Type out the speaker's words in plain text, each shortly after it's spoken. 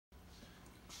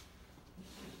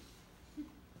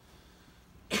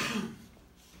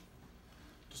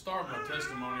start my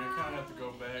testimony, I kind of have to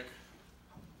go back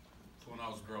to when I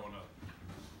was growing up.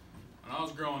 When I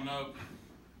was growing up,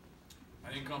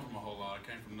 I didn't come from a whole lot. I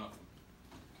came from nothing.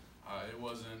 It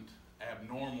wasn't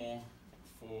abnormal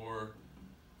for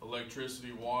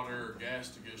electricity, water, or gas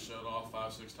to get shut off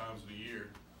 5-6 times in a year.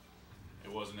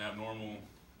 It wasn't abnormal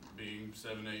being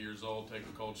 7-8 years old,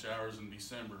 taking cold showers in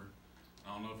December.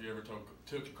 I don't know if you ever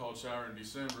took a cold shower in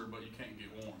December, but you can't get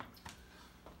warm.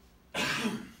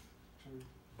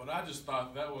 But I just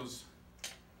thought that was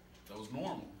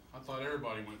normal. I thought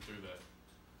everybody went through that.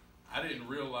 I didn't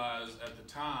realize at the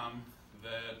time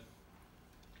that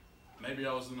maybe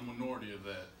I was in the minority of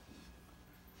that.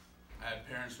 I had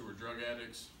parents who were drug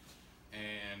addicts,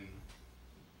 and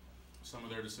some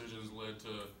of their decisions led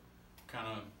to kind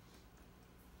of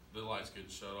the lights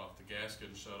getting shut off, the gas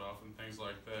getting shut off, and things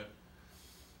like that.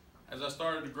 As I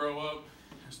started to grow up,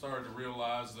 I started to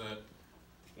realize that,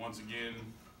 once again,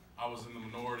 I was in the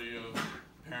minority of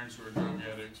parents who are drug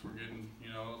addicts, were getting,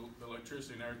 the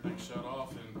electricity and everything shut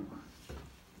off, and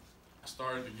I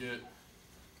started to get,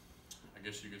 I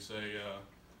guess you could say,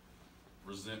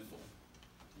 resentful,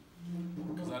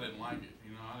 because I didn't like it.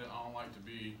 I don't like to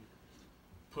be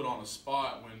put on a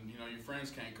spot when, your friends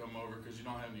can't come over because you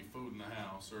don't have any food in the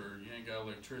house, or you ain't got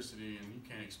electricity, and you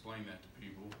can't explain that to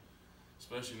people,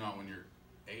 especially not when you're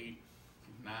 8,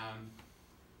 9.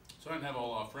 So I didn't have a whole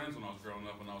lot of friends when I was growing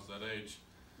up when I was that age.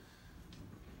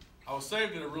 I was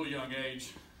saved at a real young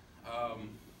age,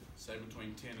 saved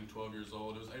between 10 and 12 years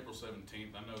old. It was April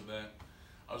 17th, I know that.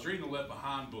 I was reading the Left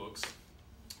Behind books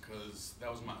because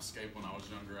that was my escape when I was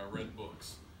younger. I read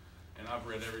books, and I've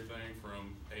read everything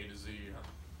from A to Z.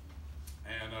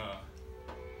 And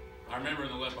I remember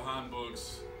in the Left Behind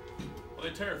books, well,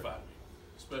 they terrified me,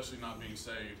 especially not being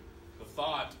saved. The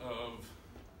thought of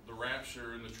the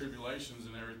rapture and the tribulations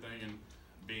and everything and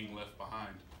being left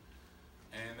behind.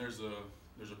 And there's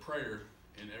a prayer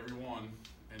in every one,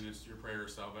 and it's your prayer of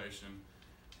salvation.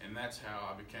 And that's how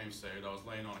I became saved. I was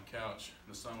laying on a couch,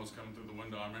 the sun was coming through the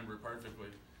window, I remember it perfectly.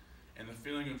 And the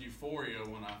feeling of euphoria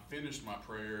when I finished my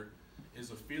prayer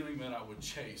is a feeling that I would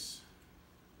chase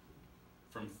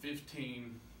from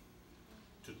 15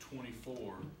 to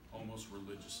 24 almost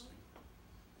religiously.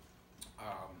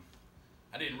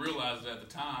 I didn't realize it at the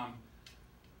time,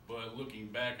 but looking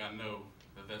back, I know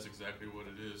that that's exactly what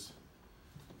it is.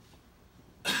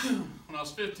 When I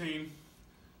was 15, it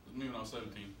was me when I was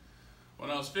 17. When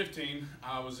I was 15,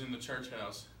 I was in the church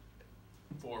house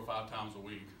 4 or 5 times a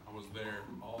week. I was there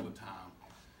all the time.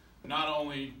 Not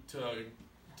only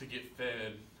to get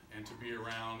fed and to be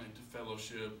around and to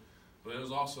fellowship, but it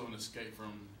was also an escape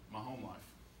from my home life.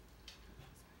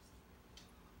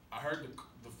 I heard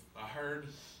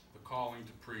the calling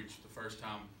to preach the first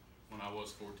time when I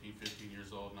was 14, 15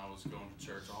 years old, and I was going to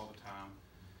church all the time.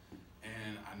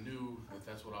 And I knew that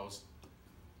that's what it was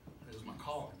my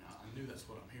calling. I knew that's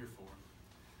what I'm here for.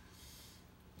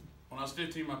 When I was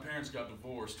 15, my parents got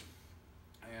divorced,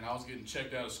 and I was getting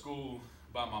checked out of school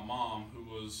by my mom,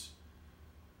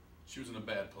 she was in a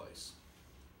bad place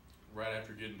right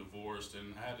after getting divorced,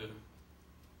 and I had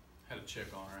to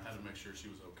check on her. I had to make sure she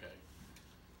was okay.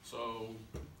 So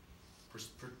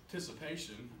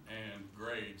participation and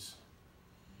grades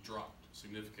dropped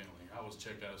significantly. I was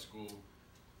checked out of school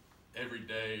every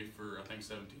day for, I think,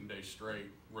 17 days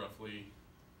straight, roughly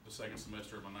the second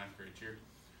semester of my 9th grade year.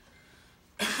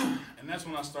 And that's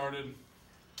when I started,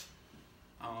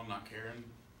 not caring,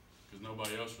 because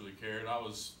nobody else really cared. I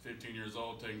was 15 years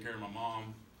old taking care of my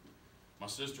mom. My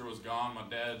sister was gone, my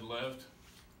dad left,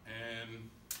 and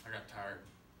I got tired.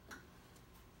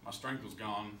 My strength was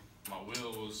gone, my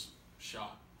will was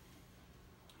shot.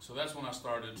 So that's when I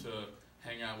started to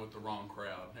hang out with the wrong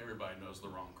crowd. Everybody knows the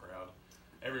wrong crowd.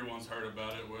 Everyone's heard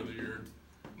about it, whether you're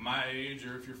my age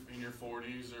or if you're in your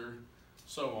 40s or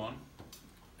so on.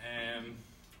 And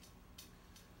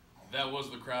that was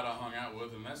the crowd I hung out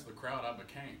with, and that's the crowd I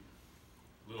became.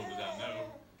 Little did I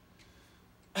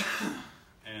know.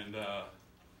 And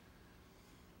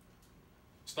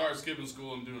started skipping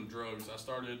school and doing drugs. I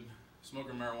started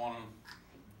smoking marijuana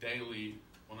daily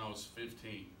when I was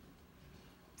 15.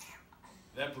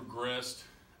 That progressed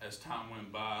as time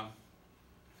went by,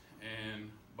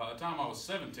 and by the time I was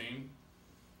 17,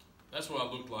 that's what I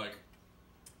looked like,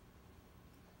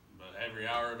 but every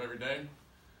hour of every day.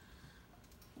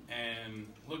 And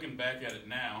looking back at it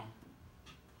now,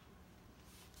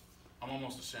 I'm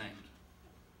almost ashamed.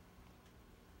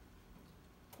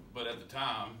 But at the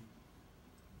time,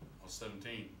 I was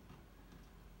 17.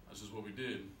 That's just what we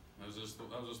did. That was just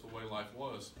the way life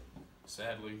was,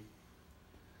 sadly.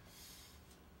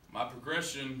 My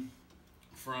progression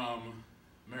from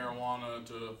marijuana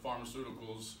to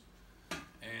pharmaceuticals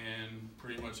and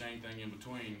pretty much anything in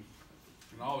between.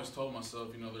 And I always told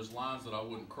myself, you know, there's lines that I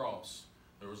wouldn't cross.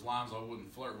 There was lines I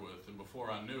wouldn't flirt with. And before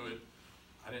I knew it,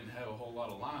 I didn't have a whole lot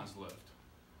of lines left.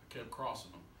 I kept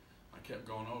crossing them. I kept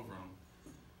going over them.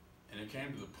 And it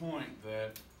came to the point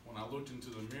that when I looked into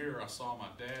the mirror, I saw my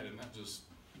dad, and that just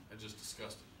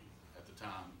disgusted me at the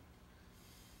time.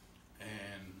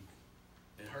 And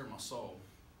it hurt my soul.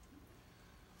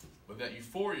 But that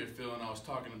euphoria feeling I was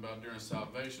talking about during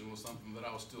salvation was something that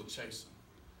I was still chasing.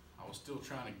 I was still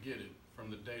trying to get it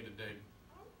from the day-to-day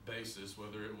basis,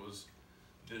 whether it was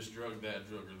this drug, that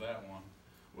drug, or that one,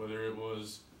 whether it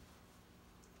was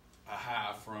a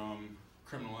high from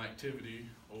criminal activity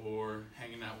or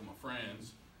hanging out with my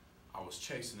friends. I was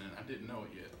chasing it. I didn't know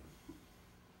it yet.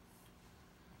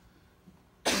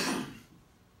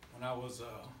 When I was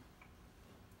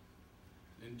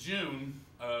in June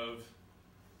of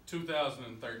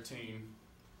 2013,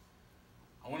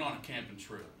 I went on a camping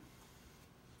trip.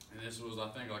 And this was, I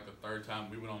think, like the third time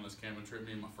we went on this camping trip,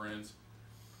 me and my friends.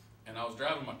 And I was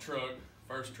driving my truck,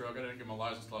 first truck. I didn't get my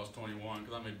license until I was 21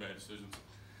 because I made bad decisions.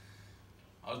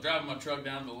 I was driving my truck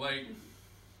down to the lake,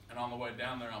 and on the way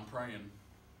down there, I'm praying.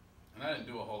 And I didn't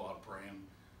do a whole lot of praying,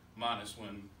 minus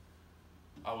when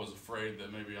I was afraid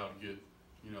that maybe I would get,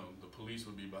 you know, the police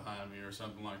would be behind me or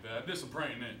something like that. I did some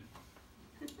praying then.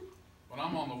 But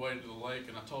I'm on the way to the lake,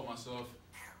 and I told myself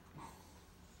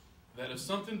that if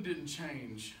something didn't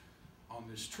change on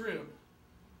this trip,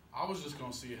 I was just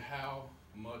going to see how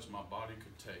much my body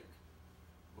could take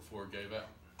before it gave out.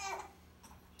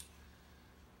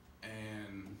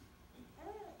 And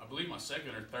I believe my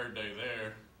second or third day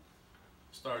there,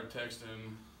 started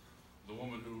texting the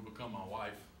woman who would become my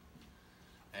wife,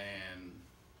 and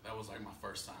that was like my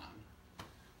first sign,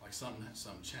 like something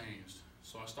changed.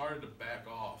 So I started to back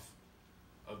off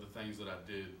of the things that I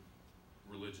did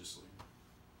religiously.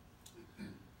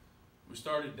 We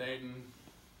started dating,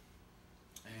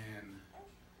 and I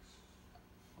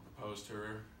proposed to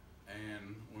her,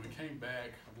 and when we came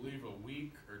back, I believe a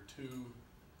week or two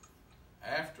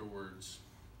afterwards,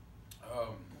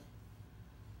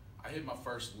 I hit my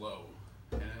first low.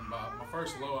 And by my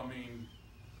first low, I mean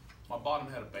my bottom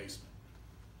had a basement.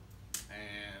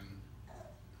 And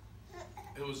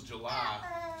it was July,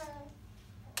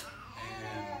 and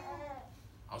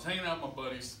I was hanging out with my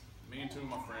buddies, me and two of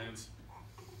my friends.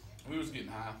 We was getting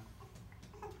high,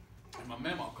 and my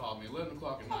mama called me 11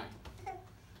 o'clock at night.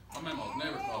 My mama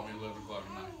never called me 11 o'clock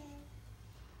at night.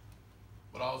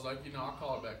 But I was like, you know, I'll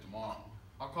call her back tomorrow.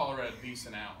 I'll call her at a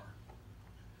decent hour.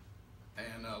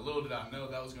 And little did I know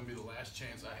that was going to be the last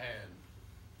chance I had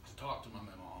to talk to my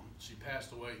mama. She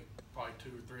passed away probably 2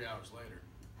 or 3 hours later.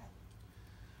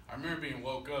 I remember being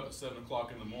woke up at 7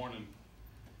 o'clock in the morning,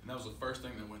 and that was the first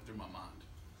thing that went through my mind,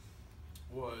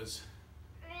 was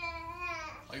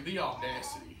like the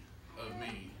audacity of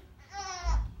me,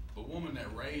 the woman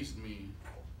that raised me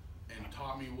and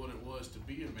taught me what it was to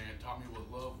be a man, taught me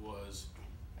what love was,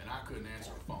 and I couldn't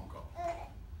answer a phone call.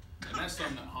 And that's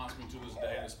something that haunts me to this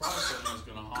day, and it's probably something that's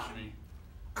going to haunt me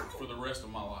for the rest of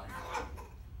my life.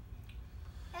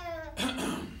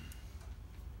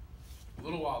 A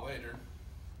little while later,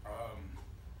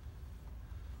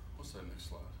 what's that next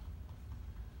slide?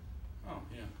 Oh,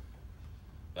 yeah.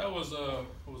 That was,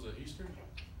 what was it, Easter?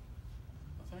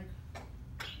 I think?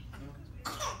 No?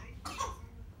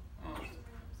 Oh.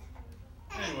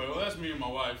 Anyway, well, that's me and my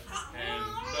wife, and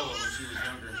Bella when she was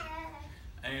younger.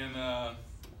 And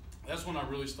that's when I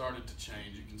really started to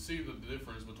change. You can see the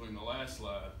difference between the last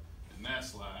slide and that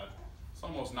slide. It's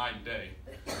almost night and day.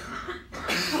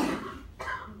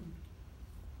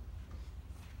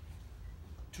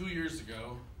 2 years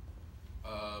ago,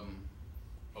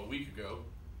 a week ago,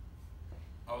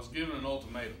 I was given an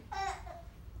ultimatum.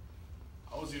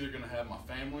 I was either going to have my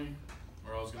family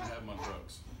or I was going to have my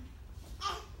drugs.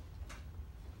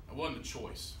 It wasn't a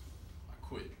choice. I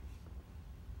quit.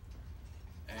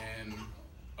 And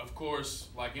of course,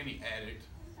 like any addict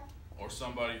or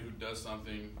somebody who does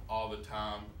something all the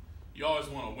time, you always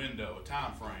want a window, a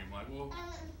time frame. Like, well,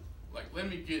 like let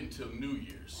me get until New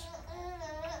Year's.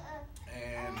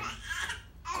 And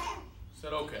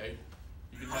said, okay,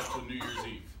 you can have till New Year's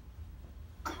Eve.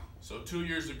 So 2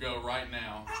 years ago, right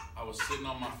now, I was sitting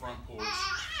on my front porch,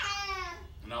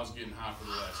 and I was getting high for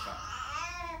the last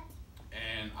time.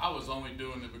 And I was only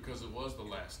doing it because it was the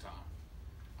last time.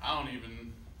 I don't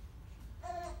even,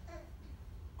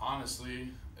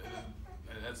 honestly,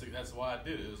 that's why I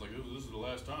did it. It's like, this is the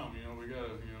last time, you know, we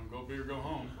gotta, you know, go big or go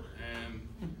home. And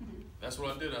that's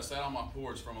what I did. I sat on my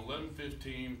porch from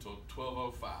 11:15 till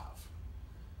 12:05.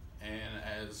 And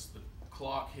as the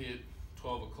clock hit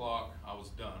 12 o'clock, I was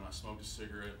done. I smoked a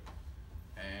cigarette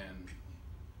and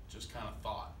just kind of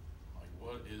thought, like,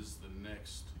 what is the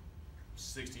next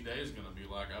 60 days going to be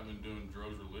like? I've been doing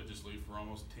drugs religiously for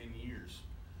almost 10 years.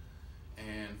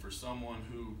 And for someone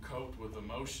who coped with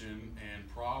emotion and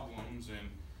problems and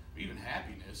even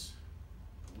happiness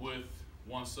with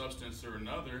one substance or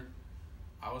another,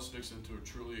 I was fixing to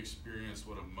truly experience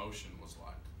what emotion was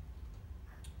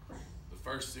like. The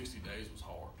first 60 days was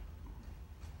hard.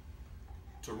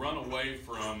 To run away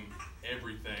from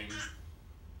everything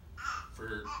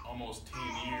for almost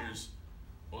 10 years,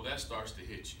 well, that starts to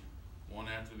hit you, one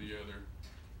after the other,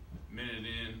 minute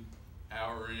in,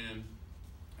 hour in.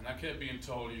 And I kept being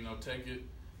told, you know, take it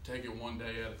one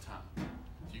day at a time.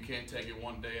 If you can't take it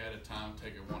one day at a time,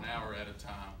 take it 1 hour at a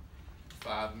time,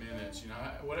 5 minutes, you know,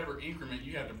 whatever increment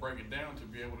you have to break it down to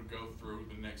be able to go through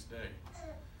the next day.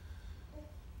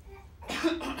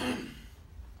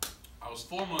 I was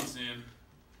 4 months in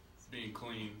being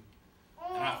clean,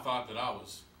 and I thought that I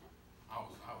was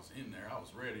in there. I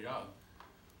was ready.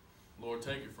 Lord,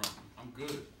 take it from me. I'm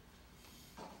good.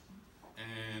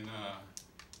 And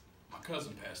my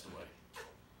cousin passed away,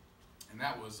 and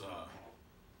that was my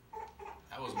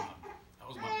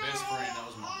best friend. That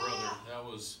was my brother. That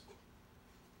was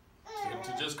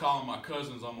to just call him my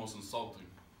cousin is almost insulting.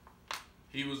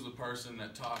 He was the person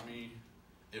that taught me.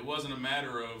 It wasn't a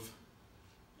matter of,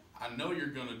 I know you're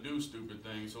going to do stupid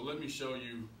things, so let me show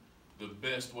you the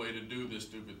best way to do this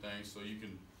stupid thing so you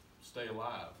can stay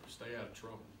alive or stay out of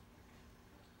trouble.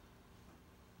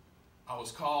 I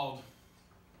was called,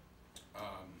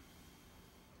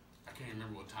 I can't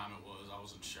remember what time it was. I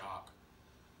was in shock.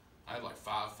 I had like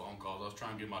 5 phone calls. I was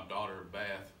trying to give my daughter a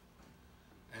bath,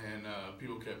 and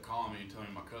people kept calling me and telling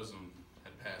me my cousin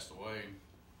had passed away.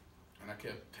 And I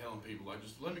kept telling people, like,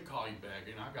 just let me call you back.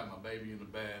 And I got my baby in the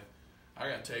bath. I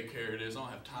got to take care of this. I don't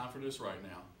have time for this right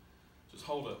now. Just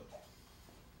hold up.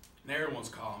 And everyone's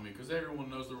calling me because everyone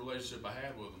knows the relationship I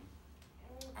had with them.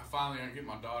 I get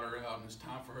my daughter out, and it's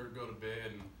time for her to go to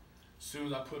bed. And as soon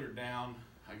as I put her down,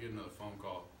 I get another phone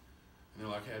call. And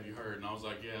they're like, have you heard? And I was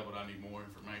like, yeah, but I need more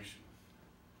information.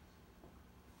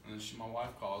 And then my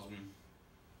wife calls me.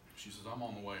 She says, I'm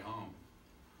on the way home.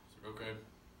 I was like, okay.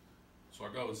 So I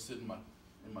go and sit in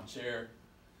my chair,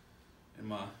 in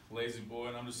my lazy boy,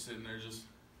 and I'm just sitting there just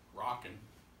rocking,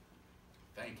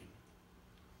 thinking.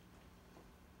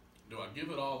 Do I give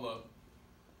it all up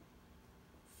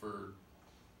for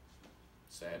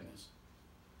sadness?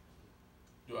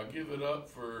 Do I give it up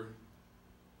for,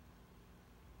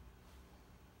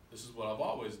 this is what I've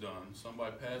always done.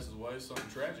 Somebody passes away, something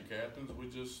tragic happens, we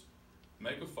just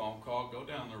make a phone call, go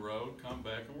down the road, come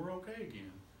back, and we're okay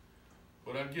again.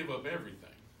 But I'd give up everything.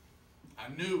 I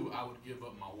knew I would give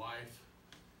up my wife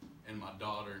and my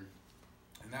daughter,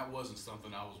 and that wasn't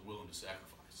something I was willing to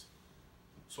sacrifice.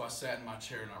 So I sat in my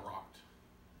chair and I rocked.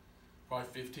 Probably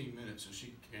 15 minutes, and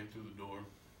she came through the door.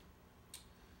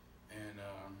 And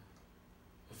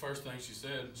the first thing she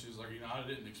said, she was like, you know, I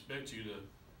didn't expect you to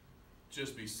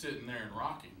just be sitting there and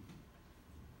rocking.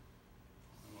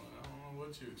 I don't know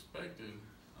what you expected.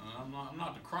 I'm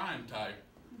not the crying type.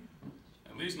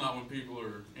 At least not when people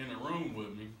are in a room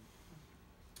with me.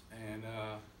 And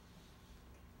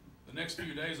the next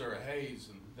few days are a haze,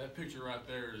 and that picture right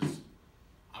there is,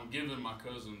 I'm giving my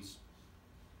cousins,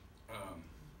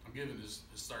 I'm giving his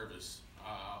service.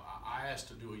 I asked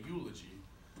to do a eulogy,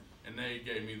 and they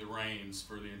gave me the reins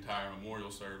for the entire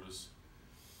memorial service.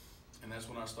 And that's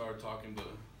when I started talking to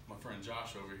my friend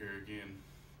Josh over here again,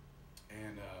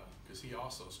 and because he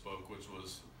also spoke, which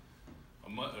was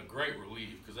a great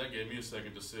relief, because that gave me a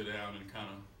second to sit down and kind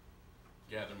of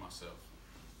gather myself.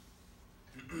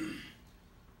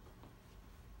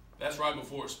 That's right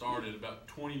before it started, about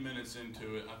 20 minutes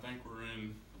into it. I think we're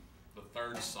in the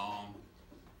 3rd song,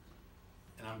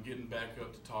 and I'm getting back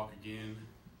up to talk again,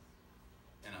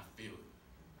 and I feel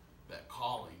it. That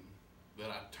calling that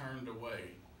I turned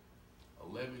away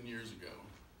 11 years ago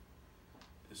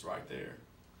is right there.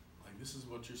 Like, this is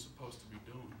what you're supposed to be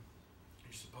doing.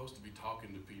 You're supposed to be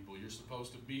talking to people. You're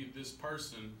supposed to be this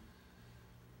person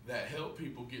that helped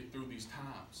people get through these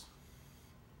times.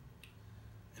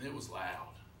 And it was loud.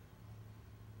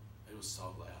 It was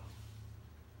so loud.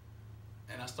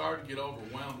 And I started to get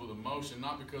overwhelmed with emotion,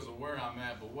 not because of where I'm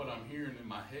at, but what I'm hearing in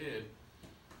my head,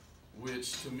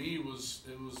 which to me was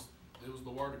the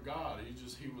word of God.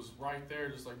 He was right there,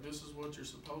 just like, this is what you're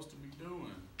supposed to be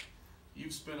doing.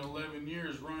 You've spent 11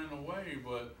 years running away,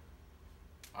 but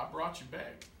I brought you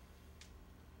back.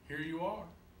 Here you are.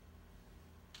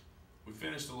 We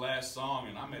finished the last song,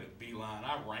 and I made a beeline.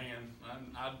 I ran.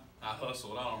 I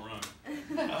hustled. I don't run.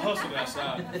 I hustled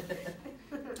outside.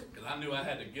 Because I knew I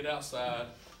had to get outside,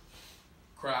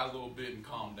 cry a little bit, and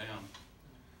calm down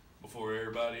before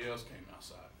everybody else came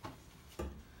outside.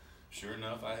 Sure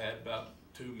enough, I had about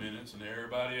 2 minutes, and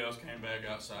everybody else came back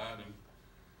outside, and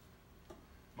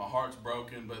my heart's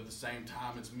broken, but at the same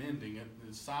time, it's mending.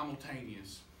 It's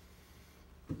simultaneous.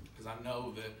 Because I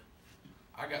know that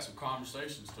I got some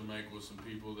conversations to make with some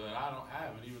people that I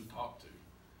haven't even talked to.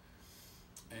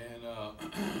 And I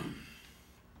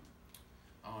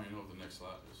don't even know what the next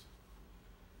slide is.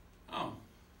 Oh.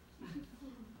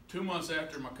 2 months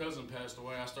after my cousin passed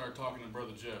away, I started talking to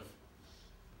Brother Jeff.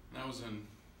 And that was in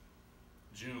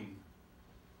June.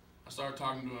 I started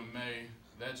talking to him in May.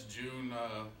 That's June,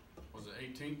 was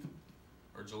it 18th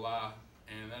or July?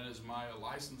 And that is my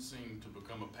licensing to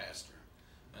become a pastor.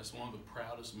 That's one of the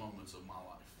proudest moments of my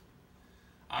life.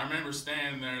 I remember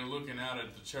standing there looking out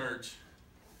at the church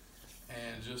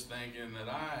and just thinking that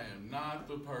I am not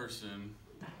the person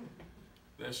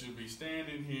that should be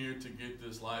standing here to get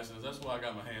this license. That's why I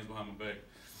got my hands behind my back.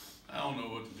 I don't know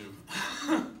what to do.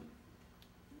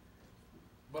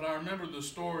 But I remember the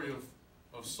story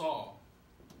of Saul.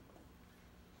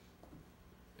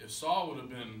 If Saul would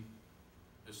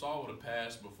have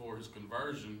passed before his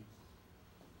conversion,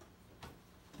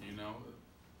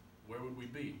 where would we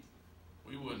be?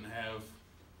 We wouldn't have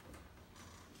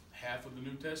half of the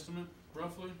New Testament,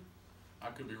 roughly. I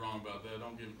could be wrong about that.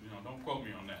 Don't quote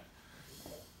me on that.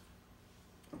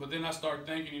 But then I start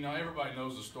thinking, everybody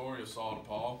knows the story of Saul to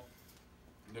Paul,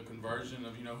 the conversion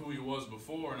of, who he was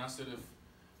before. And I said, if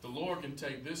the Lord can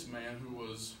take this man who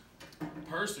was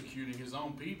persecuting his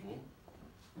own people,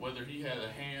 whether he had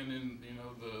a hand in,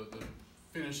 the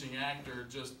finishing act or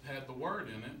just had the word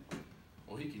in it,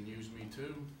 well, he can use me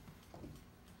too.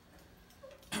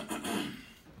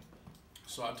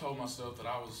 So I told myself that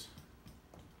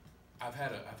I've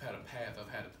had a path.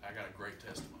 I got a great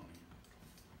testimony.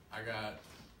 I got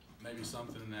maybe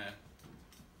something that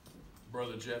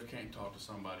Brother Jeff can't talk to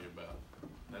somebody about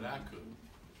that I could.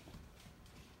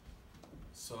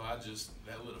 So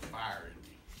that lit a fire in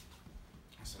me.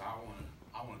 I said, I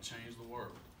want to change the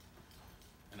world.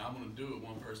 And I'm going to do it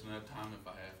one person at a time if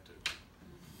I have to.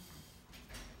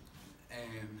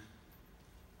 And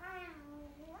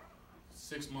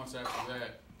 6 months after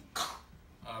that,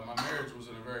 my marriage was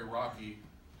in a very rocky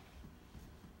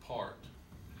part.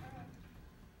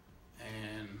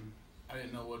 And I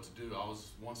didn't know what to do. I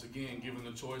was once again given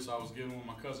the choice I was given when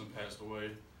my cousin passed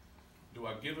away. Do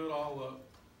I give it all up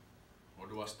or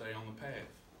do I stay on the path?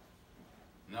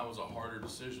 And that was a harder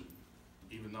decision,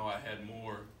 even though I had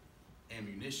more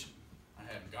ammunition. I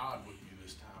had God with me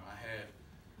this time.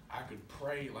 I could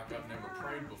pray like I've never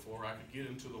prayed before. I could get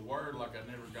into the Word like I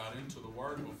never got into the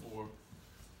Word before.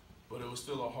 But it was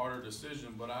still a harder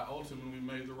decision. But I ultimately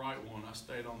made the right one. I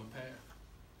stayed on the path.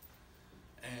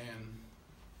 And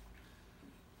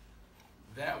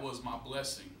that was my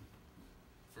blessing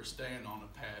for staying on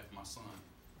the path, my son.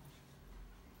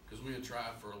 Because we had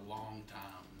tried for a long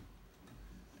time.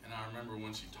 And I remember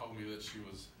when she told me that she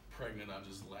was pregnant, I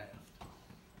just laughed.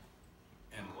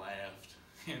 And laughed.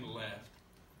 And laughed.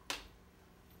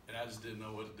 And I just didn't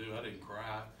know what to do. I didn't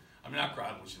cry. I mean, I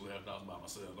cried when she left. I was by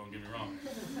myself, don't get me wrong.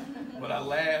 But I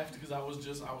laughed because I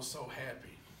was so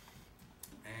happy.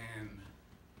 And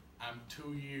I'm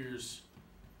 2 years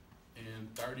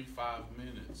and 35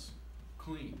 minutes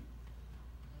clean.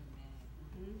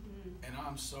 And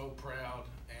I'm so proud.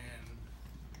 And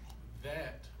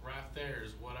that right there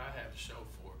is what I have to show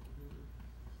for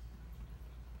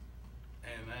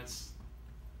it. And that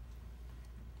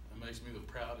makes me the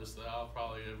proudest that I'll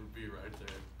probably ever be right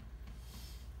there.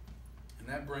 And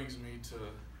that brings me to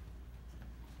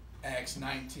Acts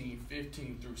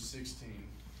 19:15 through 16.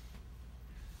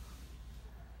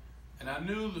 And I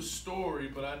knew the story,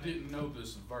 but I didn't know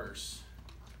this verse.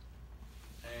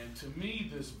 And to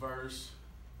me, this verse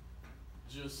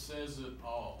just says it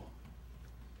all.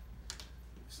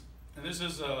 And this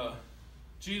is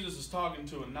Jesus is talking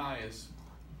to Ananias,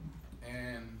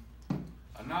 and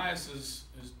Ananias is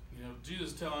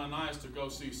Jesus telling Ananias to go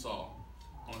see Saul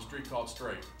on a street called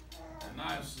Straight.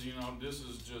 Ananias, this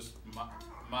is just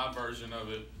my version of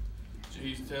it.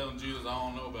 He's telling Jesus, I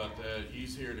don't know about that.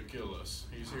 He's here to kill us.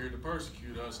 He's here to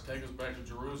persecute us, take us back to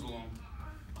Jerusalem.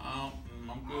 I'm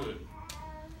good.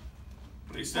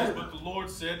 But he says, but the Lord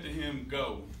said to him,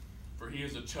 go, for he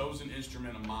is a chosen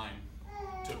instrument of mine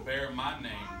to bear my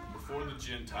name before the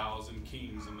Gentiles and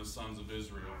kings and the sons of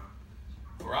Israel.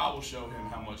 For I will show him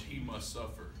how much he must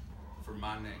suffer for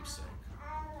my name's sake.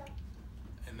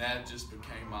 And that just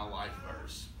became my life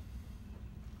verse.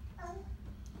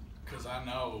 Because I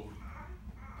know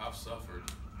I've suffered,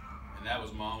 And that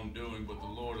was my own doing, but the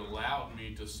Lord allowed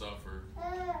me to suffer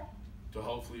to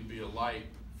hopefully be a light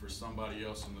for somebody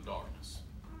else in the darkness,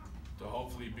 to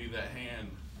hopefully be that hand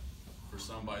for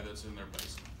somebody that's in their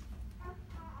basement.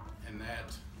 And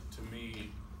that, to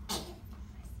me,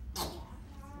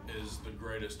 is the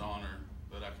greatest honor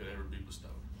that I could ever be bestowed.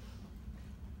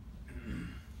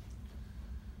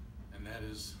 And that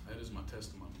is my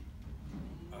testimony.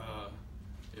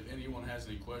 If anyone has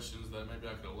any questions that maybe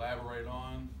I could elaborate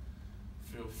on,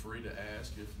 feel free to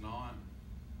ask. If not,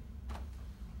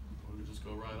 we can just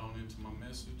go right on into my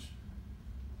message.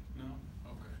 No?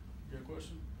 Okay. You got a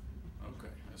question?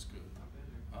 Okay, that's good.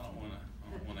 I don't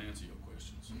want to answer your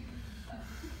questions.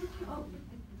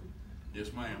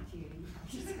 Yes, ma'am.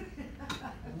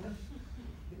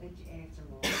 Let you answer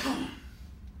more.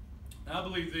 I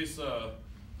believe this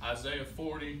Isaiah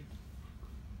 40,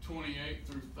 28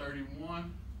 through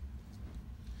 31.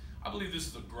 I believe this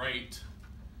is a great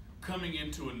coming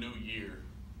into a new year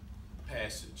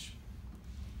passage,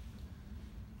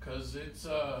 because it's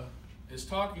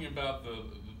talking about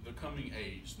the coming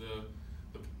age, the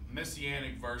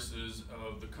messianic verses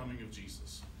of the coming of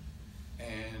Jesus,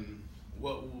 and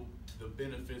the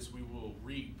benefits we will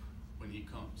reap when he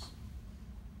comes.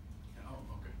 Oh,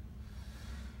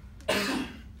 okay.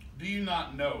 Do you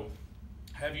not know?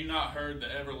 Have you not heard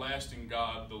the everlasting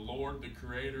God, the Lord, the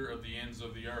creator of the ends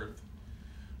of the earth,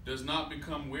 does not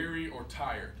become weary or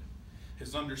tired?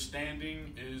 His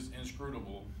understanding is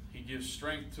inscrutable. He gives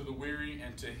strength to the weary,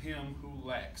 and to him who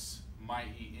lacks might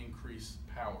he increase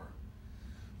power.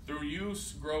 Through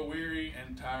use grow weary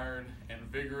and tired, and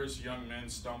vigorous young men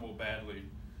stumble badly.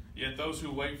 Yet those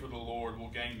who wait for the Lord will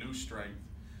gain new strength.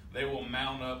 They will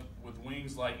mount up with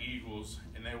wings like eagles,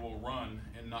 and they will run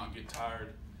and not get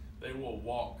tired. They will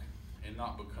walk and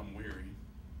not become weary.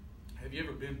 Have you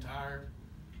ever been tired?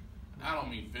 I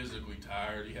don't mean physically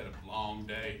tired. You had a long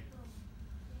day.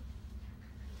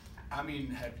 I mean,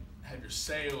 have your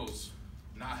sails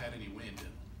not had any wind in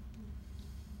them?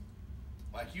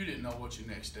 Like you didn't know what your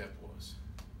next step was.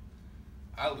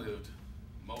 I lived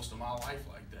most of my life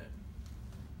like that.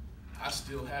 I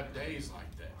still have days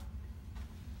like that.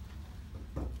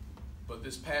 But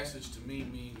this passage to me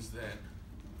means that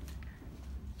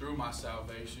through my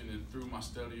salvation and through my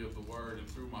study of the Word and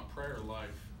through my prayer life,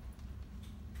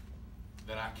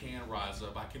 that I can rise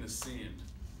up, I can ascend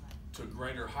to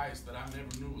greater heights that I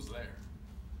never knew was there.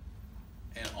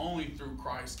 And only through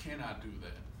Christ can I do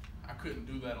that. I couldn't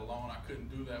do that alone. I couldn't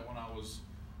do that when I was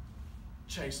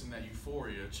chasing that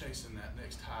euphoria, chasing that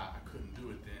next high. I couldn't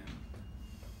do it then,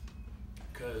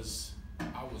 because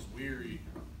I was weary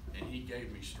and he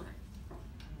gave me strength.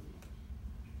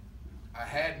 I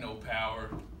had no power,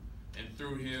 and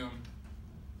through him,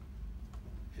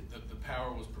 the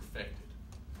power was perfected.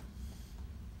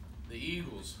 The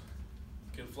eagles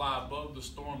can fly above the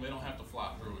storm. They don't have to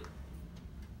fly through it.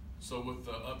 So with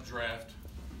the updraft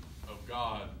of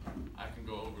God, I can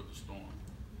go over the storm.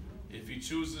 If he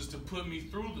chooses to put me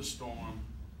through the storm,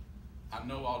 I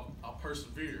know I'll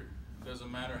persevere. It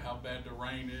doesn't matter how bad the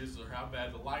rain is or how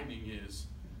bad the lightning is.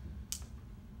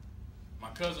 My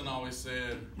cousin always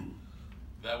said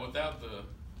that without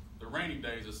the rainy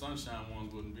days, the sunshine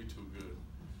ones wouldn't be too good.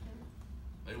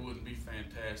 They wouldn't be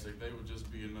fantastic. They would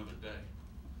just be another day.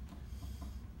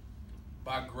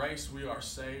 By grace we are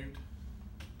saved,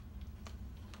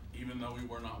 even though we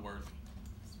were not worthy.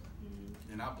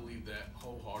 And I believe that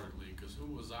wholeheartedly, because who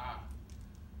was I?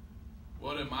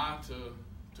 What am I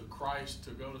to Christ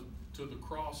to go to the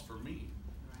cross for me?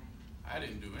 I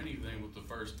didn't do anything with the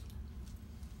first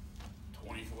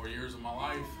 24 years of my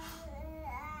life.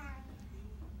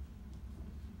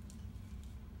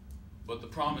 But the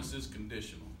promise is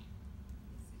conditional,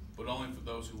 but only for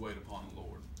those who wait upon the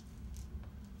Lord.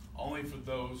 Only for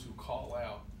those who call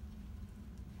out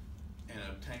and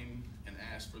obtain and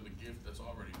ask for the gift that's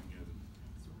already been given.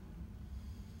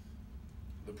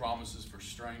 The promise is for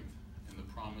strength, and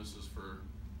the promise is for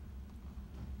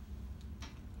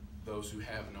those who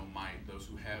have no might, those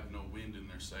who have no wind in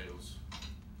their sails.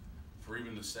 For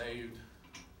even the saved,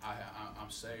 I'm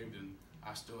saved, and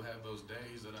I still have those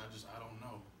days that I don't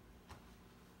know.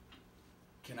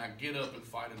 Can I get up and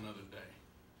fight another day?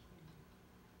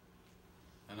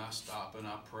 And I stop and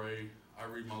I pray. I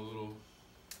read my little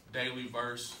daily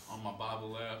verse on my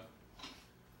Bible app,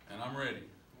 and I'm ready. Amen.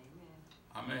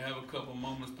 I may have a couple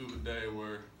moments through the day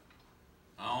where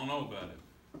I don't know about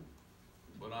it,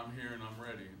 but I'm here and I'm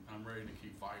ready. I'm ready to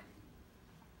keep fighting.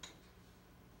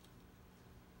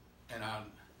 And I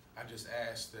just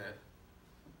ask that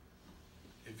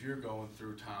if you're going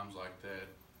through times like that,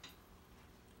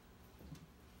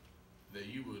 that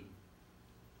you would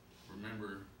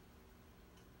remember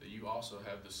you also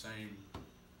have the same,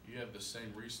 you have the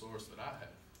same resource that I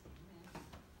have.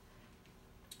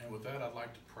 And with that, I'd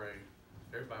like to pray.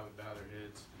 Everybody would bow their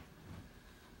heads.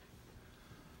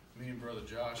 Me and Brother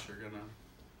Josh are gonna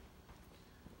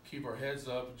keep our heads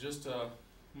up.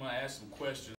 I'm gonna ask some questions.